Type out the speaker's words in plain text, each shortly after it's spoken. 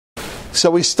So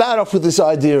we start off with this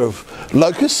idea of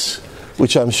locus,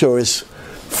 which I'm sure is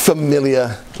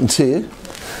familiar to you.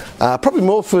 Probably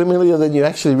more familiar than you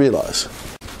actually realise.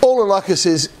 All a locus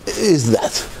is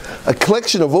that. A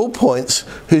collection of all points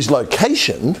whose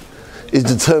location is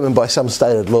determined by some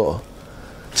stated law.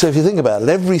 So if you think about it,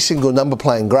 every single number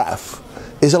plane graph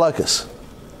is a locus,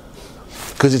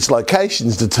 because its location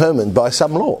is determined by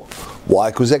some law. Y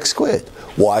equals x squared,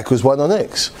 y equals 1 on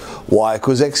x, y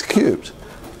equals x cubed.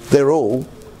 They're all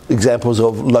examples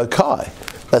of loci.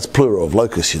 That's plural of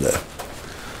locus, you know.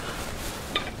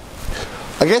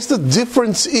 I guess the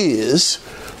difference is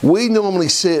we normally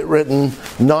see it written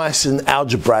nice and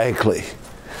algebraically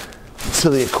to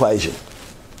the equation.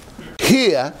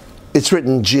 Here it's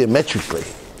written geometrically.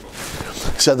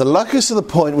 So the locus of the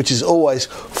point, which is always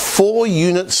 4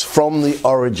 units from the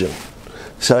origin.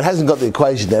 So it hasn't got the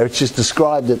equation there, it's just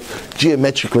described it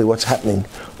geometrically what's happening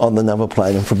on the number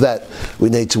plane. And from that we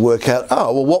need to work out,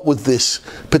 oh, well, what would this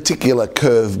particular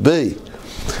curve be?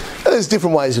 And there's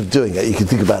different ways of doing it. You can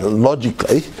think about it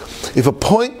logically. If a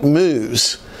point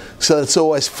moves so that it's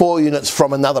always 4 units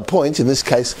from another point, in this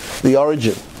case the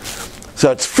origin.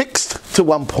 So it's fixed to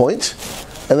one point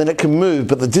and then it can move,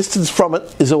 but the distance from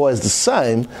it is always the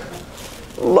same.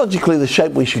 Logically the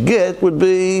shape we should get would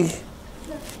be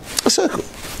a circle.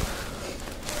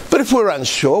 But if we're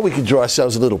unsure, we could draw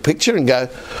ourselves a little picture and go,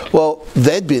 well,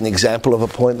 there'd be an example of a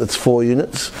point that's 4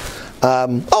 units.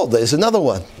 Oh, there's another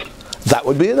one. That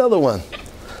would be another one.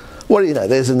 What do you know,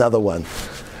 there's another one.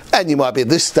 And you might be at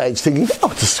this stage thinking,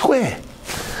 oh, it's a square.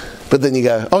 But then you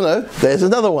go, oh no, there's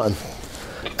another one.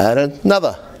 And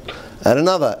another. And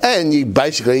another. And you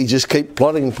basically just keep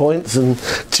plotting points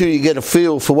until you get a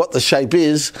feel for what the shape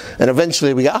is. And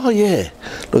eventually we go, oh yeah,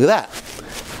 look at that.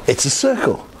 It's a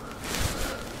circle.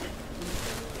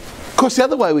 Of course, the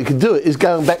other way we could do it is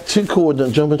going back to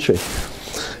coordinate geometry.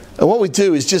 And what we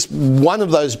do is just one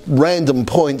of those random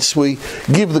points, we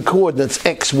give the coordinates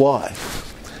x, y.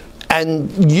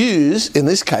 And use, in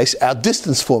this case, our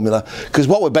distance formula, because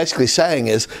what we're basically saying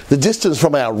is the distance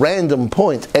from our random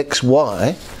point x,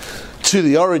 y to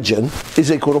the origin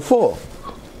is equal to 4.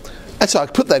 And so I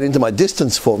put that into my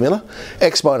distance formula.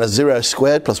 X minus 0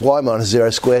 squared plus y minus 0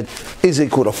 squared is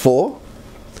equal to 4.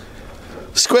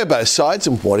 Square both sides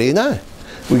and what do you know?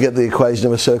 We get the equation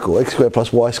of a circle. X squared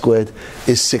plus y squared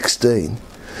is 16.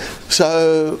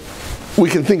 So we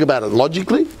can think about it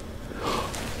logically,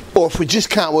 or if we just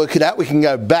can't work it out, we can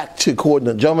go back to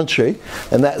coordinate geometry,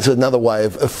 and that's another way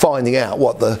of finding out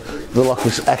what the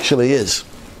locus actually is.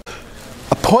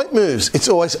 A point moves, it's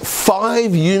always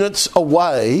 5 units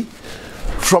away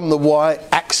from the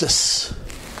y-axis.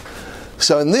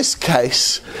 So in this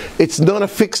case, it's not a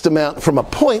fixed amount from a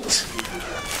point,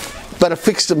 but a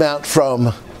fixed amount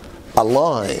from a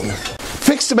line.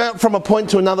 Fixed amount from a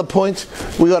point to another point,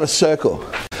 we got a circle.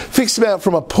 Fixed amount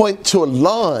from a point to a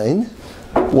line,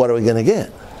 what are we going to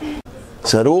get?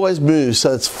 So it always moves,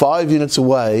 so it's 5 units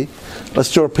away.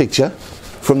 Let's draw a picture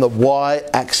from the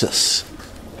y-axis.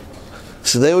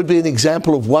 So there would be an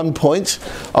example of one point.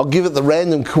 I'll give it the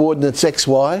random coordinates x,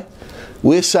 y.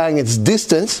 We're saying it's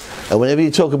distance, and whenever you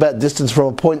talk about distance from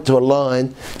a point to a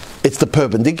line, it's the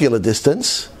perpendicular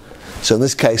distance. So in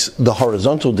this case, the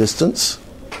horizontal distance.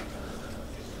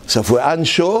 So if we're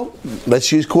unsure,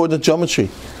 let's use coordinate geometry.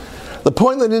 The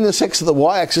point that intersects at the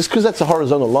y-axis, because that's a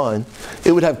horizontal line,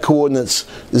 it would have coordinates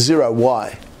 0,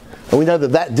 y. And we know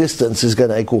that that distance is going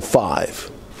to equal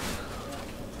 5.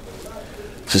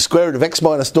 So square root of x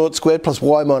minus 0 squared plus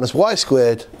y minus y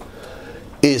squared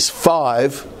is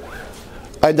 5.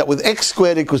 I end up with x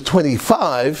squared equals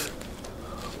 25.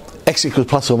 X equals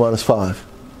plus or minus 5.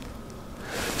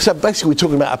 So basically we're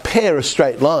talking about a pair of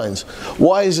straight lines.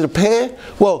 Why is it a pair?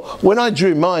 Well, when I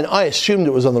drew mine, I assumed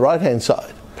it was on the right-hand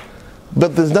side.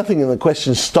 But there's nothing in the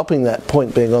question stopping that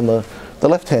point being on the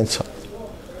left-hand side.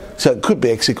 So it could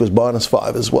be x equals minus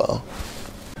 5 as well.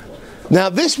 Now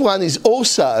this one is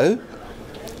also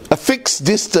a fixed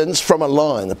distance from a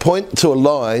line. A point to a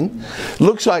line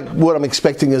looks like what I'm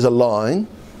expecting is a line,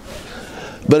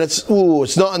 but it's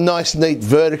not a nice neat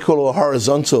vertical or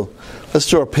horizontal. Let's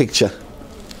draw a picture.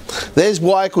 There's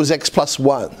y equals x plus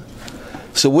 1.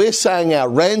 So we're saying our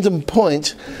random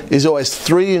point is always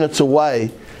 3 units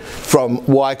away from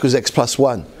y equals x plus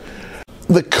 1.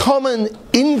 The common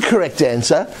incorrect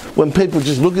answer, when people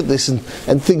just look at this and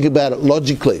think about it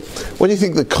logically, what do you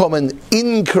think the common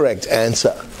incorrect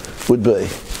answer would be?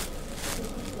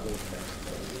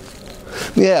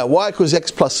 Yeah, y equals x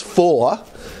plus 4,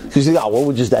 because you think, oh, well,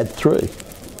 we'll just add 3.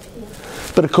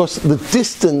 But of course, the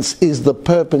distance is the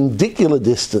perpendicular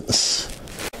distance.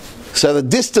 So the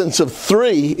distance of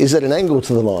 3 is at an angle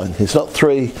to the line. It's not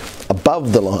 3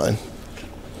 above the line.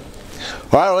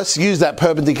 Alright, let's use that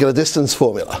perpendicular distance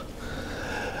formula.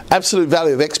 Absolute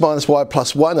value of x minus y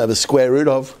plus 1 over square root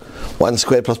of 1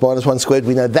 squared plus minus 1 squared.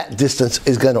 We know that distance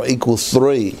is going to equal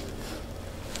 3.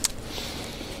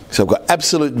 So I've got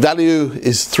absolute value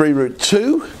is 3 root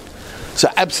 2. So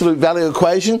absolute value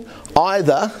equation,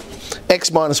 either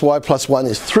x minus y plus 1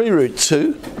 is 3 root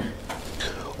 2,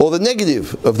 or the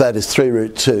negative of that is 3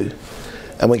 root 2.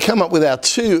 And we come up with our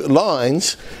two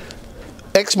lines,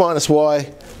 x minus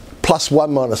y plus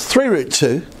 1 minus 3 root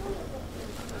 2,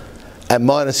 and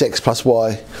minus x plus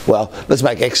y. Well, let's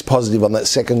make x positive on that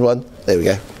second one. There we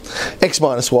go. X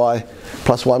minus y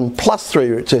plus 1 plus 3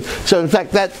 root 2. So in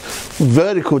fact that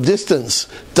vertical distance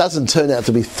doesn't turn out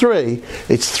to be 3,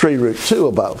 it's 3 root 2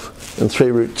 above and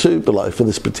 3 root 2 below for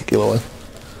this particular one.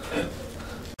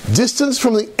 Distance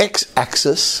from the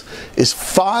x-axis is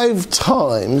 5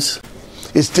 times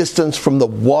its distance from the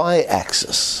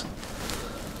y-axis.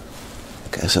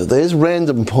 Okay, so there's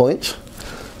random point.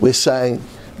 We're saying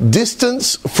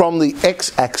distance from the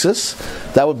x-axis,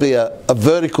 that would be a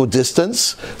vertical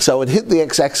distance, so it would hit the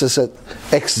x-axis at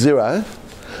x0.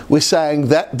 We're saying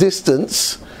that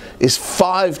distance is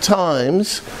 5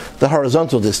 times the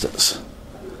horizontal distance.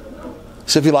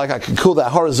 So if you like, I could call that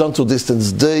horizontal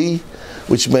distance d,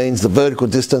 which means the vertical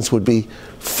distance would be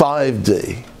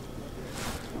 5d.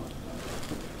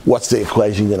 What's the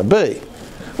equation going to be?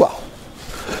 Well,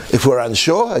 if we're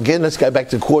unsure, again, let's go back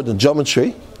to coordinate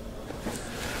geometry.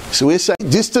 So we're saying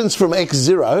distance from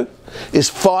x0 is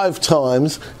 5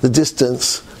 times the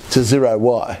distance to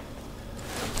 0y.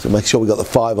 So make sure we got the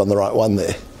 5 on the right one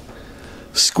there.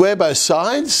 Square both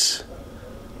sides,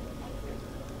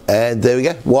 and there we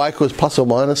go. Y equals plus or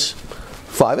minus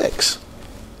 5x.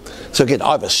 So again,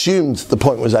 I've assumed the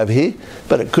point was over here,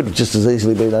 but it could have just as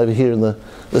easily been over here in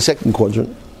the second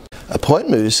quadrant. A point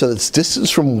moves so that its distance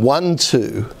from 1,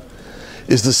 2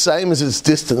 is the same as its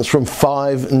distance from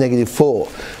 5, negative 4.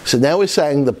 So now we're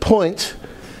saying the point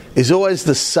is always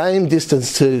the same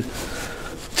distance to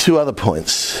two other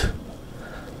points.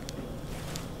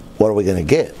 What are we going to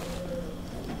get?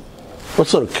 What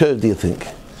sort of curve do you think?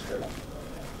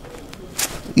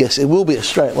 Yes, it will be a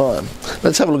straight line.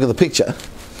 Let's have a look at the picture.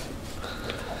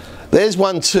 There's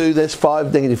 1, 2, there's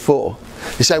 5, negative 4.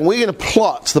 You're saying we're going to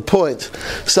plot the point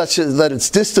such that its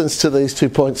distance to these 2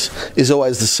 points is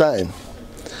always the same.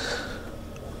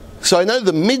 So I know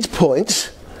the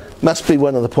midpoint must be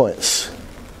one of the points.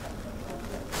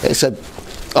 Okay, so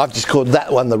I've just called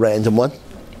that one the random one.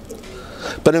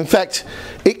 But in fact,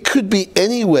 it could be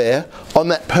anywhere on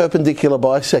that perpendicular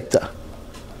bisector.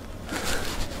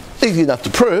 Easy enough to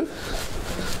prove.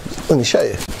 Let me show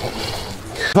you.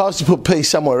 If I was to put P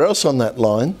somewhere else on that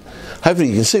line, hopefully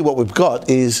you can see what we've got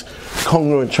is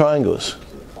congruent triangles.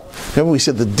 Remember we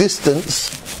said the distance,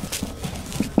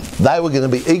 they were going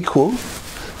to be equal,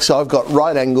 so I've got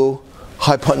right angle,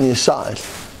 hypotenuse side.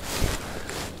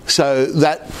 So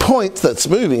that point that's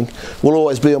moving will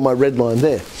always be on my red line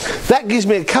there. That gives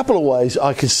me a couple of ways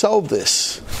I could solve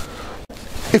this.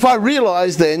 If I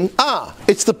realise then,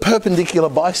 it's the perpendicular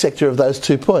bisector of those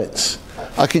 2 points,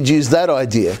 I could use that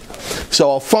idea. So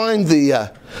I'll find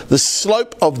the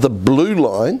slope of the blue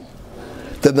line,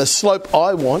 then the slope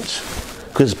I want,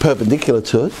 because it's perpendicular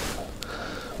to it,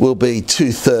 will be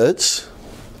 2/3.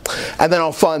 And then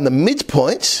I'll find the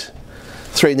midpoint,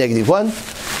 3, negative 1.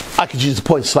 I could use the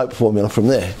point slope formula from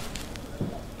there.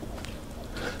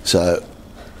 So,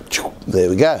 there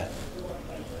we go.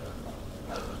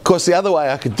 Of course, the other way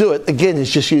I could do it, again, is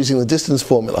just using the distance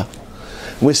formula.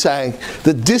 We're saying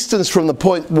the distance from the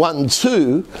point 1,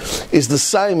 2 is the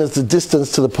same as the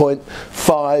distance to the point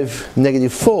 5,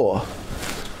 negative 4.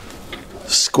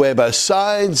 Square both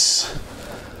sides,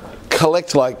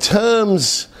 collect like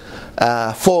terms,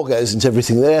 4 goes into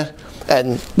everything there,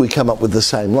 and we come up with the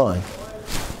same line.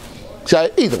 So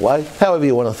either way, however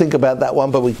you want to think about that one,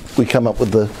 but we come up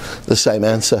with the same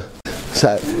answer.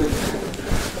 So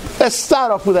let's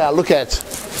start off with our look at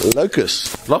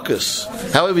locus,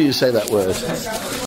 however you say that word.